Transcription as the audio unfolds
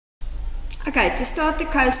Okay, to start the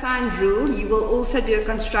cosine rule, you will also do a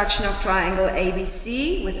construction of triangle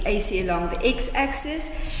ABC with AC along the x-axis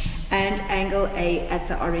and angle A at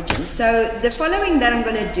the origin. So the following that I'm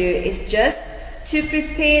going to do is just to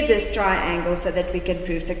prepare this triangle so that we can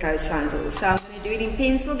prove the cosine rule. So I'm going to do it in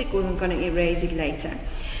pencil because I'm going to erase it later.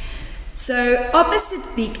 So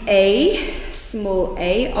opposite big A, small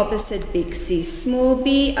a, opposite big C, small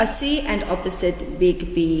b, C, and opposite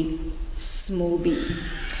big B, small b.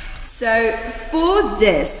 So for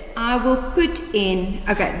this, I will put in,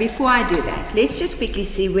 okay, before I do that, let's just quickly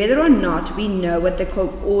see whether or not we know what the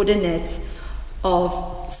coordinates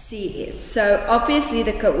of C is. So obviously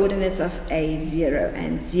the coordinates of A, 0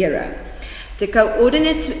 and 0. The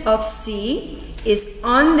coordinates of C is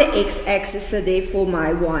on the x-axis, so therefore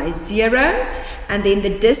my y 0, and then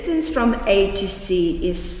the distance from A to C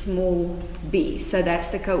is small b, so that's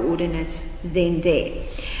the coordinates then there.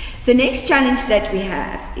 The next challenge that we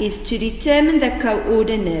have is to determine the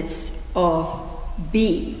coordinates of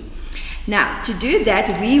B. Now, to do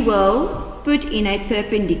that, we will put in a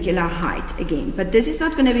perpendicular height again, but this is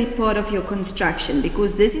not going to be part of your construction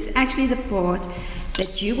because this is actually the part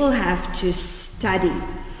that you will have to study.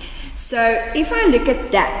 So, if I look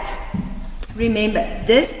at that, remember,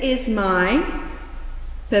 this is my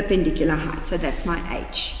perpendicular height, so that's my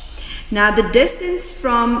h. Now the distance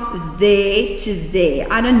from there to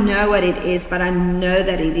there, I don't know what it is, but I know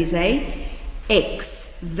that it is a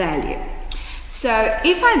x value. So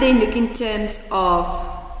if I then look in terms of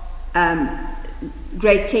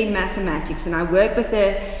grade 10 mathematics and I work with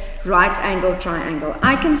the right angle triangle,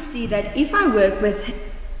 I can see that if I work with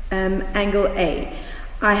angle A,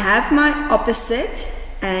 I have my opposite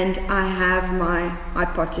and I have my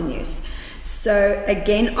hypotenuse. So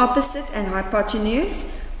again, opposite and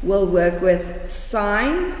hypotenuse will work with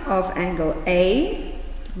sine of angle A,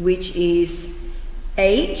 which is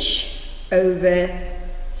h over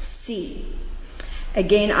c.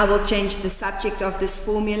 Again, I will change the subject of this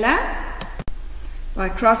formula by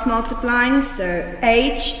cross multiplying, so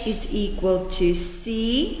h is equal to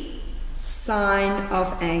c sine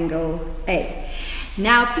of angle A.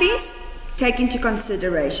 Now please take into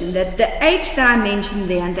consideration that the h that I mentioned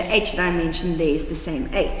there and the h that I mentioned there is the same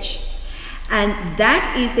h. And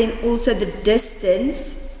that is then also the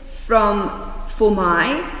distance for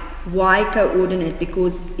my y coordinate,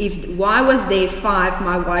 because if y was there 5,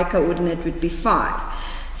 my y coordinate would be 5.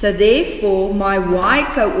 So therefore my y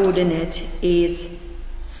coordinate is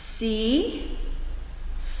c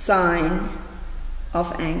sine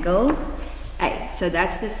of angle A. So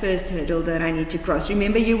that's the first hurdle that I need to cross.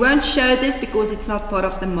 Remember, you won't show this because it's not part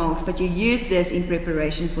of the marks, but you use this in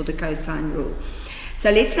preparation for the cosine rule. So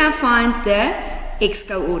let's now find the x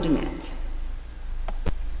coordinate.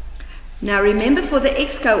 Now remember, for the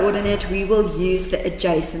x coordinate we will use the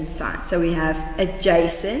adjacent side. So we have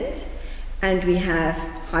adjacent and we have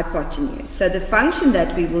hypotenuse. So the function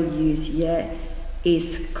that we will use here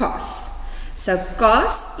is cos. So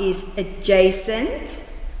cos is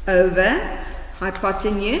adjacent over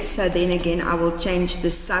hypotenuse. So then again I will change the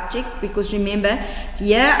subject, because remember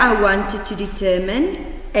here I wanted to determine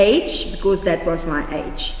h because that was my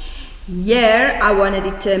h. Here I want to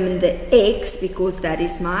determine the x because that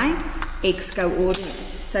is my x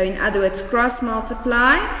coordinate. So in other words, cross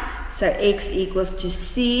multiply, so x equals to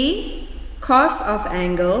c cos of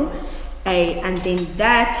angle A, and then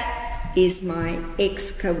that is my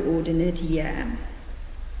x coordinate here.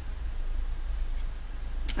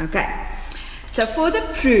 Okay, so for the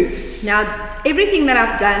proof, now everything that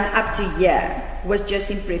I've done up to here was just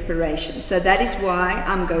in preparation, so that is why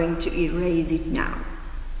I'm going to erase it now.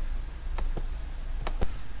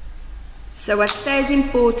 So what stays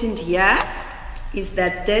important here is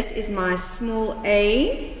that this is my small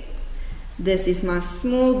a, this is my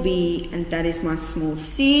small b, and that is my small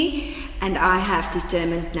c, and I have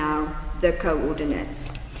determined now the coordinates.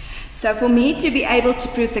 So for me to be able to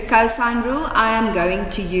prove the cosine rule, I am going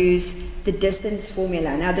to use the distance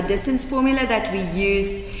formula. Now the distance formula that we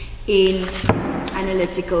used in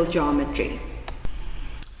analytical geometry.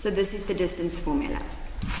 So this is the distance formula.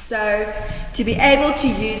 So to be able to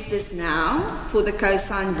use this now for the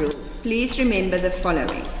cosine rule, please remember the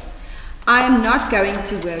following. I am not going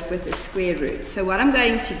to work with the square root. So what I'm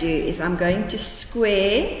going to do is I'm going to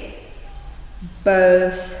square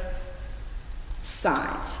both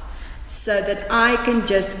sides so that I can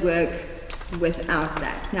just work without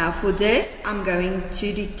that. Now for this, I'm going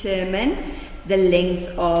to determine the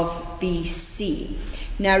length of BC.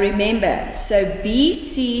 Now remember, so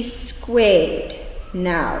BC squared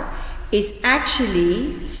now is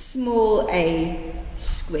actually small a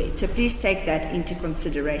squared. So please take that into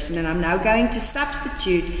consideration. And I'm now going to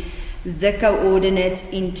substitute the coordinates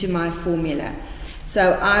into my formula.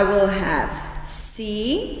 So I will have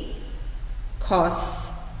C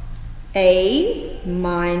cos A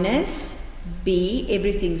minus B,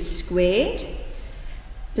 everything squared,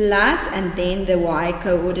 plus, and then the y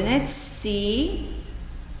coordinates, C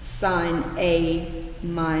sine A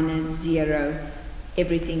minus 0,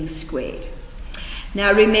 everything squared.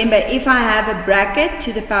 Now remember, if I have a bracket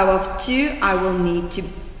to the power of 2, I will need to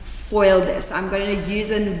FOIL this. I'm going to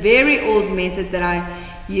use a very old method that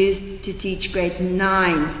I used to teach grade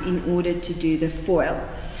 9s in order to do the FOIL.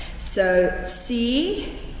 So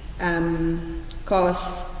C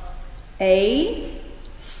cos A,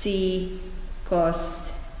 C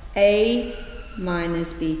cos A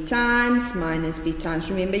minus B times,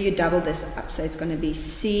 remember you double this up, so it's going to be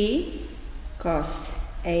C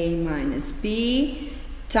cos A minus B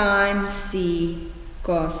times C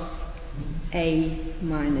cos A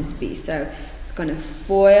minus B. So it's going to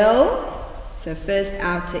FOIL, so first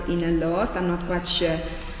outer inner last. I'm not quite sure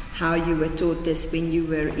how you were taught this when you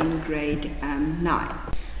were in grade 9.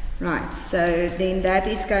 Right, so then that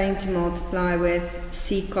is going to multiply with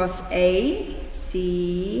C cos A,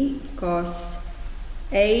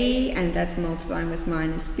 and that's multiplying with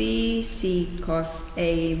minus B, C cos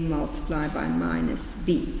A multiplied by minus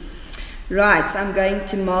B. Right, so I'm going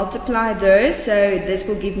to multiply those, so this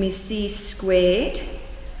will give me C squared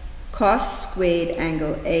cos squared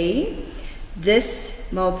angle A.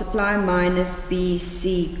 This multiply minus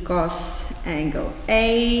BC cos angle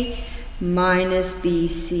A minus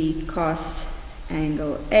BC cos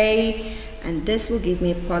angle A, and this will give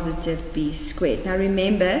me a positive B squared. Now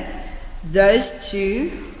remember, those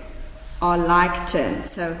two are like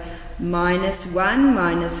terms, so minus 1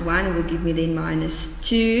 will give me then minus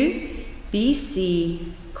 2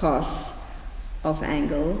 BC cos of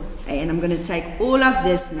angle A, and I'm going to take all of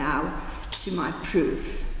this now to my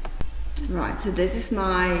proof. Right, so this is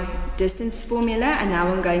my distance formula, and now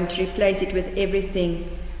I'm going to replace it with everything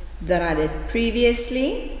that I did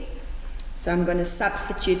previously. So I'm going to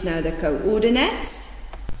substitute now the coordinates.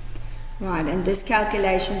 Right, and this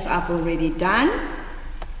calculations I've already done.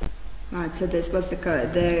 Right, so this was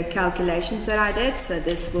the calculations that I did, so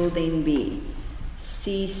this will then be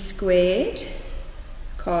C squared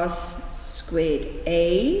cos squared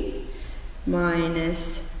A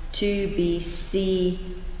minus 2BC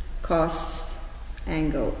cos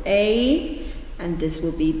angle A, and this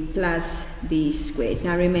will be plus B squared.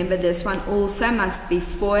 Now remember, this one also must be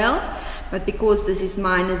FOILed, but because this is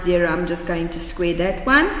minus 0, I'm just going to square that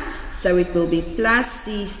one, so it will be plus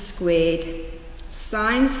C squared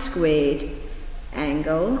sine squared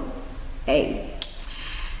angle A.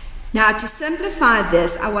 Now to simplify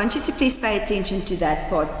this, I want you to please pay attention to that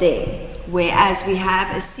part there, whereas we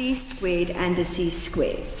have a C squared and a C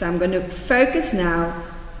squared. So I'm going to focus now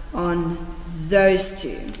on those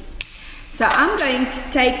two. So I'm going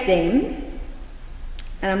to take them,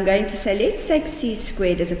 and I'm going to say, let's take C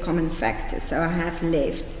squared as a common factor. So I have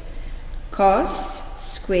left cos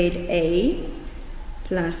squared A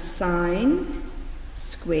plus sine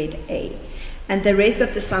squared A. And the rest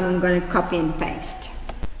of the sum I'm going to copy and paste.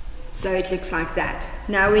 So it looks like that.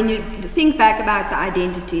 Now when you think back about the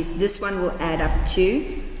identities, this one will add up to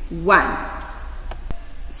 1.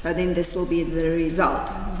 So then this will be the result,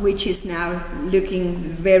 which is now looking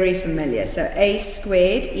very familiar. So A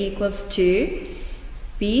squared equals to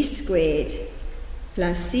B squared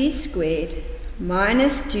plus C squared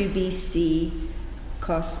minus 2BC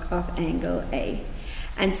cos of angle A.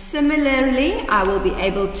 And similarly, I will be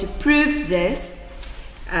able to prove this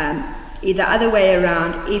either other way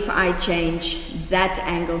around if I change that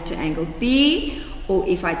angle to angle B, or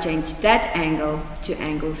if I change that angle to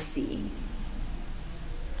angle C.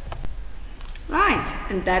 Right,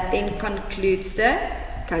 and that then concludes the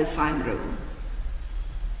cosine rule.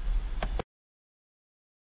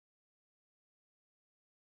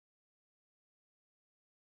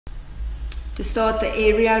 To start the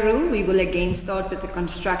area rule, we will again start with the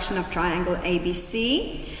construction of triangle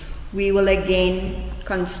ABC. We will again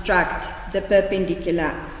construct the perpendicular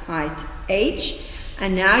height H.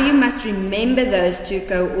 And now you must remember those two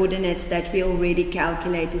coordinates that we already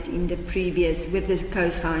calculated in the previous with the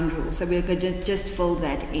cosine rule. So we're going to just fill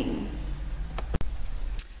that in.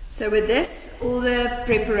 So with this, all the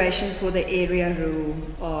preparation for the area rule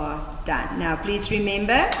are done. Now please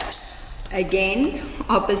remember, again,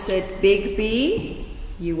 opposite big B,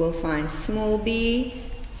 you will find small b,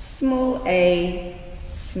 small a,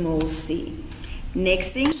 small c.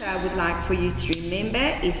 Next thing that I would like for you to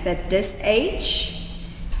remember is that this H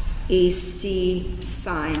is C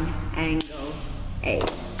sine angle A.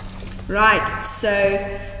 Right, so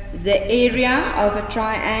the area of a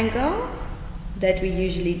triangle that we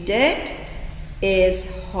usually did is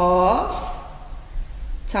half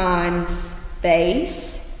times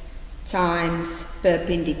base times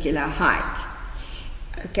perpendicular height.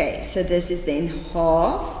 Okay, so this is then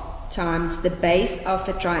half times the base of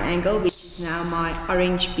the triangle, which is now my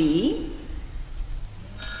orange B,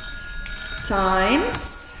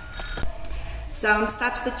 times, so I'm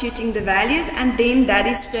substituting the values, and then that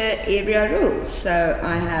is the area rule. So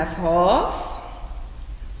I have half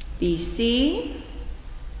BC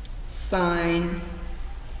sine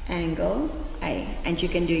angle A, and you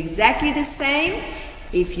can do exactly the same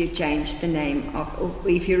if you change the name of, or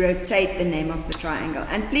if you rotate the name of the triangle.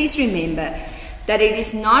 And please remember that it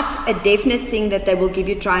is not a definite thing that they will give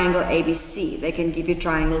you triangle ABC. They can give you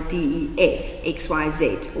triangle DEF,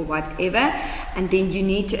 XYZ, or whatever, and then you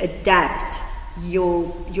need to adapt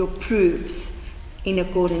your proofs in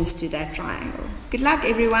accordance to that triangle. Good luck,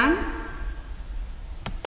 everyone.